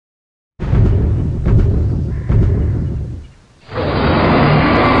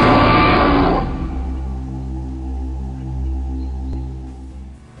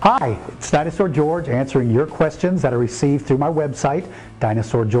Hi, it's Dinosaur George answering your questions that are received through my website,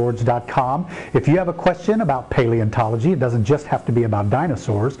 dinosaurgeorge.com. If you have a question about paleontology, it doesn't just have to be about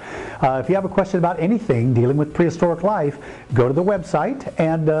dinosaurs. If you have a question about anything dealing with prehistoric life, go to the website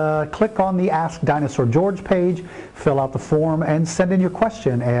and click on the Ask Dinosaur George page, fill out the form, and send in your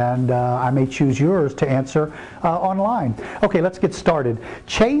question, and I may choose yours to answer online. Okay, let's get started.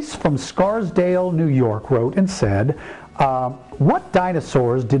 Chase from Scarsdale, New York wrote and said, what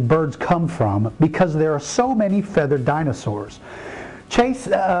dinosaurs did birds come from, because there are so many feathered dinosaurs? Chase,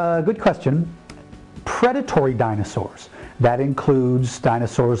 good question. Predatory dinosaurs. That includes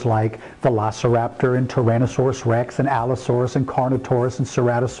dinosaurs like Velociraptor and Tyrannosaurus rex and Allosaurus and Carnotaurus and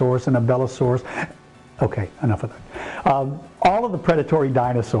Ceratosaurus and Abelisaurus. Okay, enough of that. All of the predatory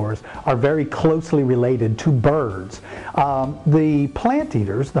dinosaurs are very closely related to birds. The plant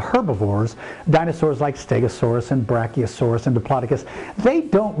eaters, the herbivores, dinosaurs like Stegosaurus and Brachiosaurus and Diplodocus, they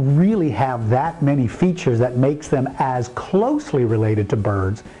don't really have that many features that makes them as closely related to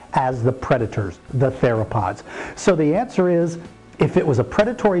birds as the predators, the theropods. So the answer is, if it was a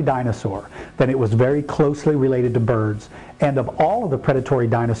predatory dinosaur, then it was very closely related to birds. And of all of the predatory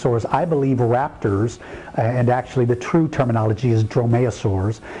dinosaurs, I believe raptors, and actually the true terminology is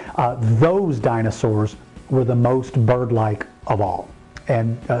dromaeosaurs, those dinosaurs were the most bird-like of all.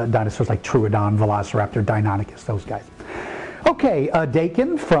 And dinosaurs like Troodon, Velociraptor, Deinonychus, those guys. Okay,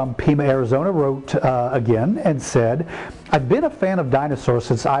 Daken from Pima, Arizona wrote again and said, I've been a fan of dinosaurs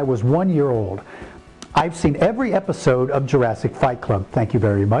since I was 1 year old. I've seen every episode of Jurassic Fight Club. Thank you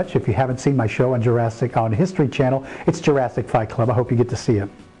very much. If you haven't seen my show on History Channel, it's Jurassic Fight Club. I hope you get to see it.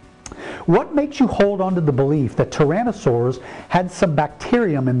 What makes you hold on to the belief that Tyrannosaurs had some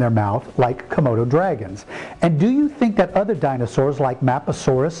bacterium in their mouth like Komodo dragons? And do you think that other dinosaurs like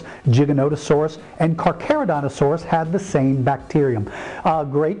Maposaurus, Giganotosaurus, and Carcharodontosaurus had the same bacterium?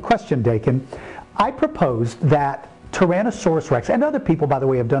 Great question, Daken. I proposed that Tyrannosaurus rex, and other people, by the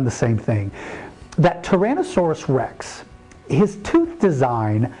way, have done the same thing, that Tyrannosaurus rex, his tooth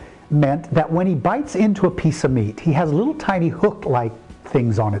design meant that when he bites into a piece of meat, he has little tiny hook-like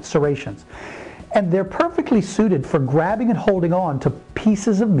things on it, serrations. And they're perfectly suited for grabbing and holding on to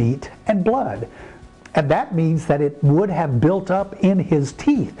pieces of meat and blood. And that means that it would have built up in his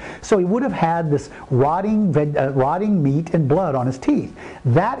teeth. So he would have had this rotting meat and blood on his teeth.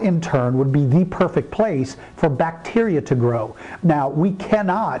 That in turn would be the perfect place for bacteria to grow. Now, we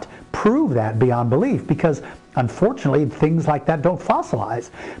cannot prove that beyond belief because unfortunately things like that don't fossilize.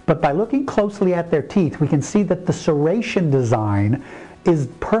 But by looking closely at their teeth, we can see that the serration design is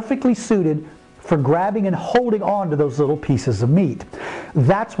perfectly suited for grabbing and holding on to those little pieces of meat.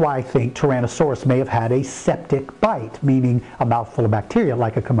 That's why I think Tyrannosaurus may have had a septic bite, meaning a mouthful of bacteria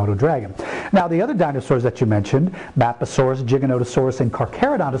like a Komodo dragon. Now the other dinosaurs that you mentioned, Maposaurus, Giganotosaurus, and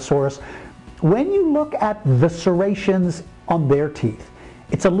Carcharodontosaurus, when you look at the serrations on their teeth,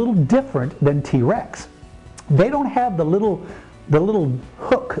 it's a little different than T-Rex. They don't have the little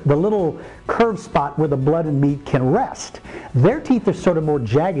hook, the little curved spot where the blood and meat can rest. Their teeth are sort of more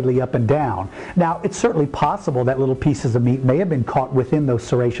jaggedly up and down. Now, it's certainly possible that little pieces of meat may have been caught within those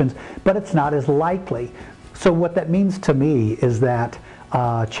serrations, but it's not as likely. So what that means to me is that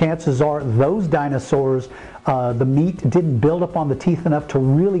chances are those dinosaurs, the meat didn't build up on the teeth enough to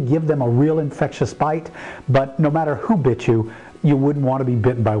really give them a real infectious bite, but no matter who bit you, you wouldn't want to be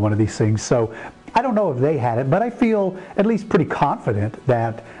bitten by one of these things. So I don't know if they had it, but I feel at least pretty confident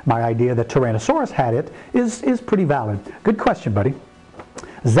that my idea that Tyrannosaurus had it is pretty valid. Good question, buddy.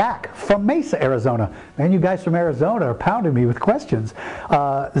 Zach from Mesa, Arizona. Man, you guys from Arizona are pounding me with questions.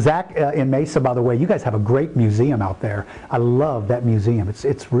 Zach in Mesa, by the way, you guys have a great museum out there. I love that museum.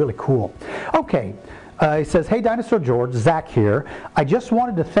 It's really cool. Okay. He says, hey, Dinosaur George, Zach here. I just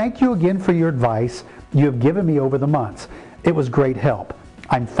wanted to thank you again for your advice you have given me over the months. It was great help.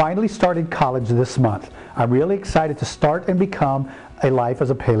 I'm finally starting college this month. I'm really excited to start and become a life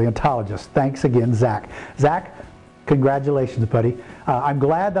as a paleontologist. Thanks again, Zach. Zach, congratulations, buddy. I'm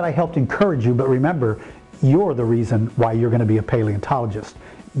glad that I helped encourage you, but remember, you're the reason why you're going to be a paleontologist.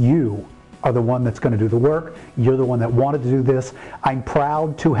 You are the one that's going to do the work. You're the one that wanted to do this. I'm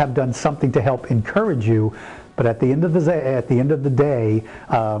proud to have done something to help encourage you, but at the end of the day,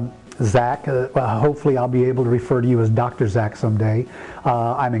 Zach, hopefully I'll be able to refer to you as Dr. Zach someday.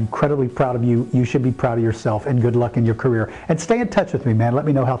 I'm incredibly proud of you. You should be proud of yourself, and good luck in your career. And stay in touch with me, man. Let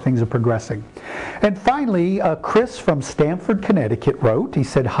me know how things are progressing. And finally, Chris from Stamford, Connecticut wrote, he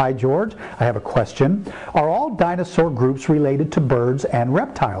said, hi George, I have a question. Are all dinosaur groups related to birds and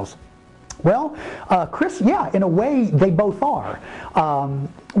reptiles? Well, Chris, yeah, in a way they both are.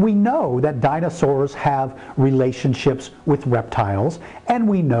 We know that dinosaurs have relationships with reptiles, and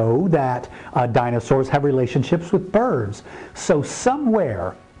we know that dinosaurs have relationships with birds. So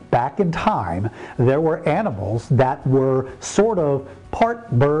somewhere back in time, there were animals that were sort of part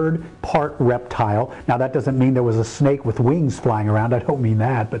bird, part reptile. Now that doesn't mean there was a snake with wings flying around, I don't mean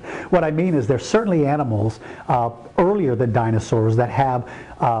that, but what I mean is there's certainly animals earlier than dinosaurs that have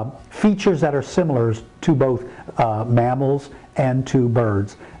features that are similar to both mammals and to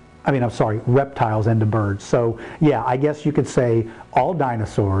birds. Reptiles and to birds. So yeah, I guess you could say all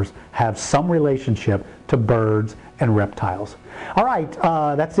dinosaurs have some relationship to birds and reptiles. All right,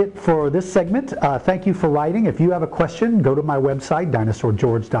 that's it for this segment. Thank you for writing. If you have a question, go to my website,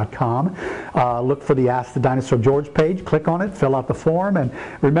 dinosaurgeorge.com. Look for the Ask the Dinosaur George page, click on it, fill out the form, and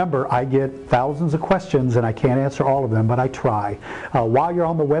remember, I get thousands of questions and I can't answer all of them, but I try. While you're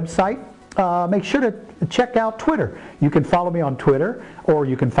on the website, make sure to check out Twitter. You can follow me on Twitter, or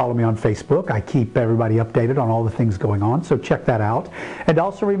you can follow me on Facebook. I keep everybody updated on all the things going on, so check that out. And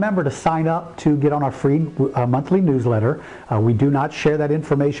also remember to sign up to get on our free monthly newsletter. We do not share that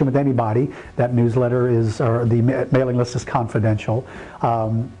information with anybody. That newsletter or the mailing list is confidential.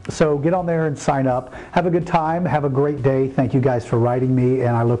 So get on there and sign up. Have a good time. Have a great day. Thank you guys for writing me,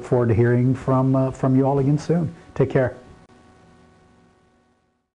 and I look forward to hearing from you all again soon. Take care.